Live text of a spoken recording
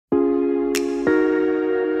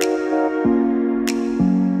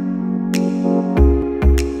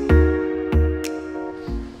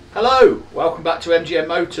Hello, welcome back to MGM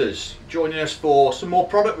Motors. Joining us for some more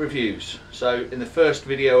product reviews. So in the first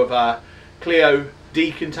video of our Clio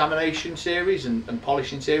decontamination series and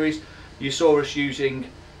polishing series, you saw us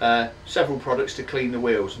using several products to clean the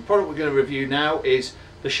wheels. The product we're going to review now is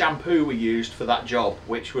the shampoo we used for that job,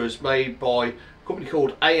 which was made by a company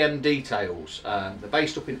called AM Details. They're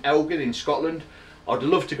based up in Elgin in Scotland. I'd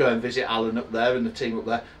love to go and visit Alan up there and the team up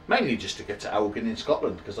there, mainly just to get to Elgin in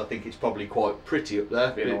Scotland, because I think it's probably quite pretty up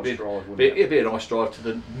there. It'd be a nice drive to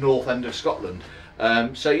the north end of Scotland.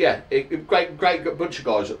 So yeah, great bunch of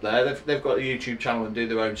guys up there. They've got a YouTube channel and do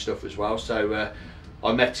their own stuff as well. So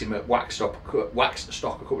I met him at Wax Stock a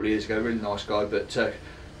couple of years ago. Really nice guy. But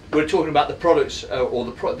we're talking about the products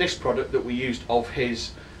this product that we used of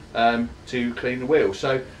his to clean the wheels.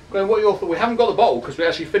 So Graham, what are your thoughts? We haven't got the bottle because we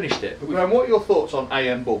actually finished it. But Graham, what are your thoughts on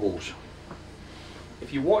AM bubbles?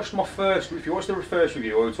 If you watched the first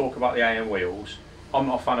review where we talk about the AM wheels, I'm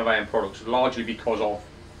not a fan of AM products, largely because of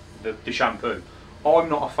the shampoo. I'm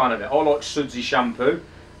not a fan of it. I like sudsy shampoo,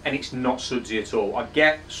 and it's not sudsy at all. I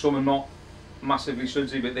get some are not massively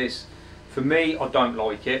sudsy, but this, for me, I don't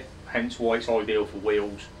like it. Hence why it's ideal for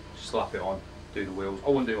wheels. Slap it on, do the wheels. I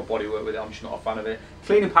wouldn't do my body work with it. I'm just not a fan of it.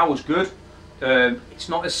 Cleaning power's good. It's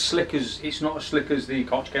not as slick as the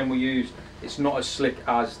Kochchem we use. It's not as slick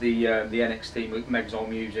as the NXT Megs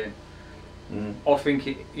I'm using. I think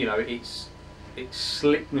its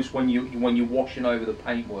slickness when you're washing over the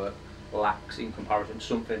paintwork lacks in comparison to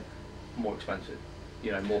something more expensive.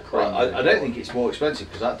 More cream. Well, I don't think it's more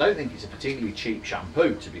expensive because I don't think it's a particularly cheap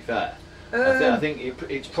shampoo. To be fair, I think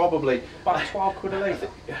it's probably about 12 quid a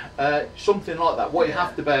litre. Something like that. What you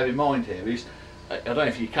have to bear in mind here is, I don't know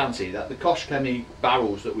if you can see that the Kochchem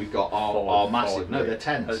barrels that we've got are massive. No, they're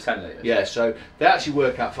 10s. They're 10 litres. Yeah, so they actually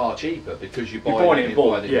work out far cheaper because you're buying it in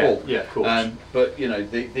bulk. Yeah, of course. But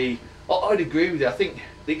I'd agree with you. I think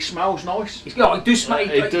it smells nice. It does smell.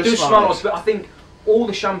 It does smell nice. But I think all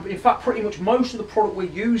the shampoo, in fact, pretty much most of the product we're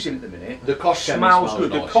using at the minute, the Kochchem smells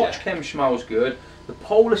good. Nice, the Kochchem smells good. The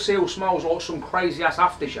Polar Seal smells like some crazy ass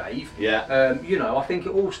aftershave. Yeah. I think it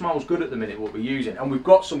all smells good at the minute what we're using, and we've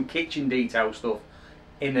got some kitchen detail stuff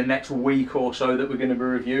in the next week or so that we're going to be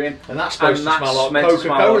reviewing. And that's supposed to smell like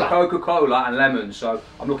Coca-Cola. Coca-Cola and lemon. So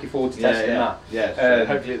I'm looking forward to testing that. Yeah. So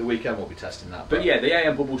hopefully at the weekend we'll be testing that. But yeah, the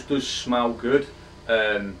AM bubbles does smell good.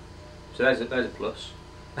 So there's a plus.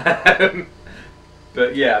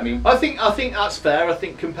 But yeah, I mean, I think that's fair. I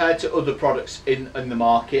think compared to other products in the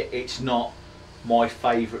market, it's not my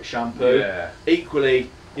favourite shampoo. Yeah. Equally,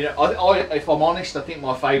 if I'm honest, I think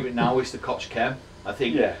my favourite now is the Kochchem. I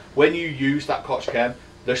think when you use that Kochchem,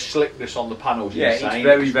 the slickness on the panels is insane.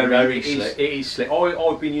 It's very slick. It is slick.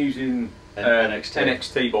 I've been using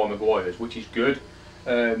NXT by Maguire's, which is good.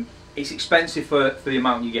 It's expensive for the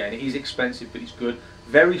amount you get, and it is expensive, but it's good.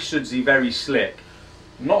 Very sudsy, very slick.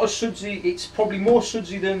 Not as sudsy. It's probably more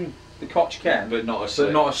sudsy than the Kochchem, but not as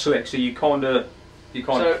slick. So you kind of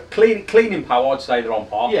cleaning power. I'd say they're on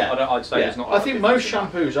par. Yeah, I'd say there's not. I think most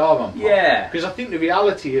shampoos are on par. Yeah, because I think the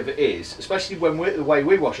reality of it is, especially when the way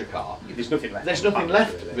we wash a car, there's nothing left. There's nothing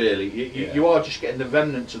left really. You are just getting the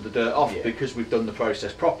remnants of the dirt off because we've done the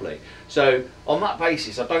process properly. So on that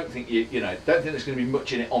basis, I don't think don't think there's going to be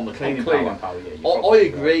much in it on the cleaning power. I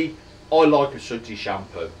agree. I like a sudsy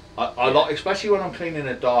shampoo. I like, especially when I'm cleaning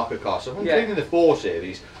a darker car. So if I'm cleaning the 4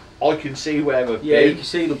 Series, I can see where I've been. Yeah, you can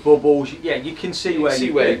see the bubbles. Yeah, you can see where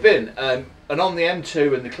you've been. And on the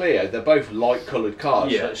M2 and the Clio, they're both light coloured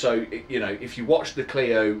cars. Yeah. So if you watch the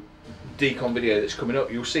Clio decon video that's coming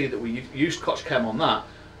up, you'll see that we used Kochchem on that,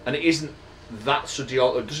 and it isn't that sudsy.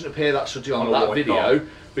 It doesn't appear that sudsy on that video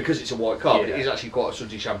because it's a white car. But it is actually quite a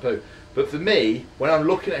sudsy shampoo. But for me, when I'm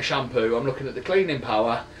looking at shampoo, I'm looking at the cleaning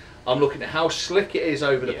power. I'm looking at how slick it is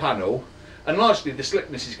over the panel, and largely the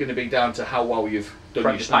slickness is going to be down to how well you've done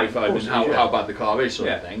your sandpaper and how bad the car is, sort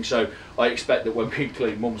of thing. So I expect that when we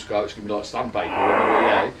clean Mum's car, it's going to be like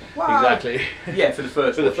sandpaper. Exactly. Yeah, for the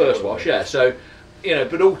first wash. Yeah. So,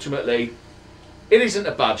 but ultimately, it isn't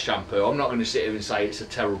a bad shampoo. I'm not going to sit here and say it's a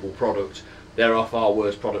terrible product. There are far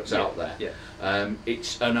worse products out there. Yeah.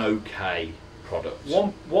 It's an okay product.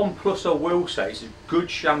 One plus I will say, it's a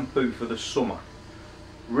good shampoo for the summer.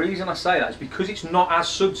 Reason I say that is because it's not as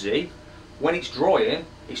sudsy. When it's drying,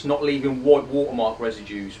 it's not leaving white watermark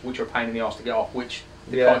residues, which are a pain in the arse to get off, which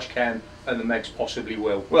the Kochchem and the Megs possibly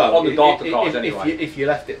will. Well, on the darker cars anyway. If you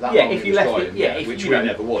left it that long, if you left it, which we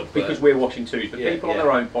never would, because we're watching twos, but people on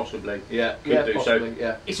their own possibly could do. Possibly,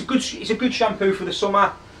 so it's a good shampoo for the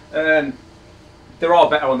summer. There are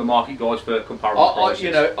better on the market, guys, for comparable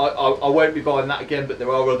prices. I won't be buying that again, but there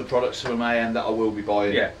are other products from AM that I will be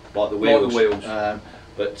buying, like the wheels.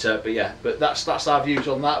 But yeah, but that's our views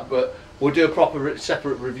on that. But we'll do a proper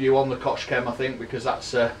separate review on the Koch Chem, I think, because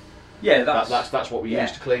that's that's what we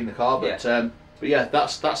use to clean the car. But yeah,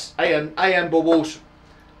 that's AM bubbles.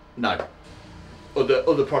 No,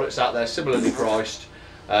 other products out there similarly priced,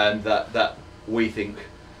 that we think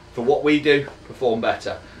for what we do perform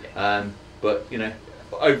better. But you know,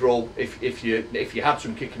 overall, if you had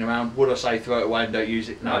some kicking around, would I say throw it away and don't use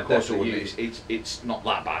it? No, of course I wouldn't. It's not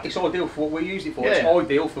that bad. It's ideal for what we use it for. It's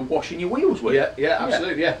ideal for washing your wheels with. Yeah,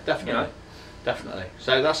 absolutely, definitely, you know. Definitely.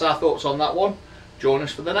 So that's our thoughts on that one. Join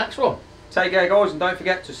us for the next one. Take care, guys, and don't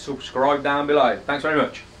forget to subscribe down below. Thanks very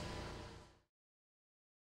much.